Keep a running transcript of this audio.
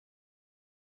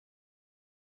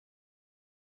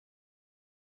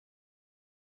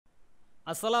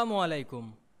Assalamu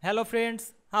alaikum. Hello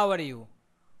friends, how are you?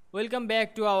 Welcome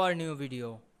back to our new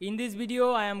video. In this video,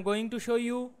 I am going to show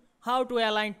you how to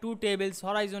align two tables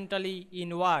horizontally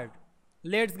in Word.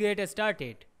 Let's get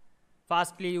started.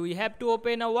 Firstly, we have to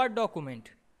open a Word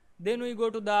document. Then we go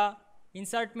to the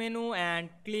Insert menu and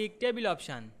click Table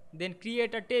option. Then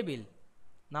create a table.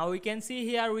 Now we can see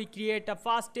here we create a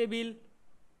first table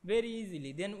very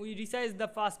easily. Then we resize the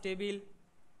first table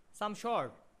some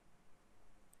short.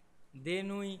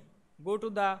 Then we go to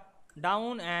the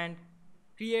down and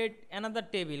create another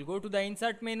table. Go to the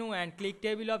insert menu and click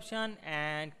table option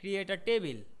and create a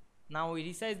table. Now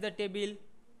we resize the table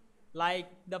like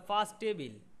the first table.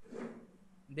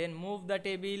 Then move the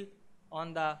table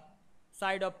on the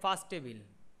side of first table.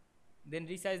 Then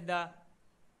resize the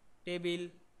table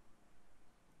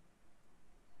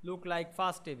look like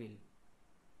first table.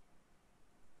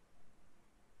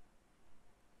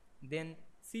 Then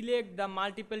select the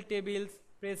multiple tables,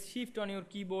 press shift on your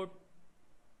keyboard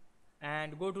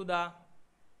and go to the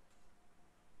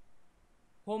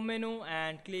home menu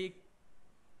and click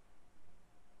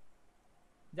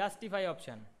justify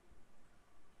option.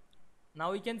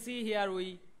 Now we can see here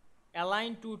we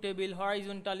align two tables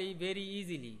horizontally very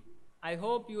easily. I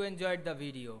hope you enjoyed the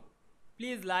video.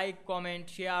 Please like, comment,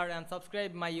 share and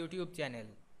subscribe my YouTube channel.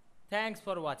 Thanks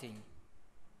for watching.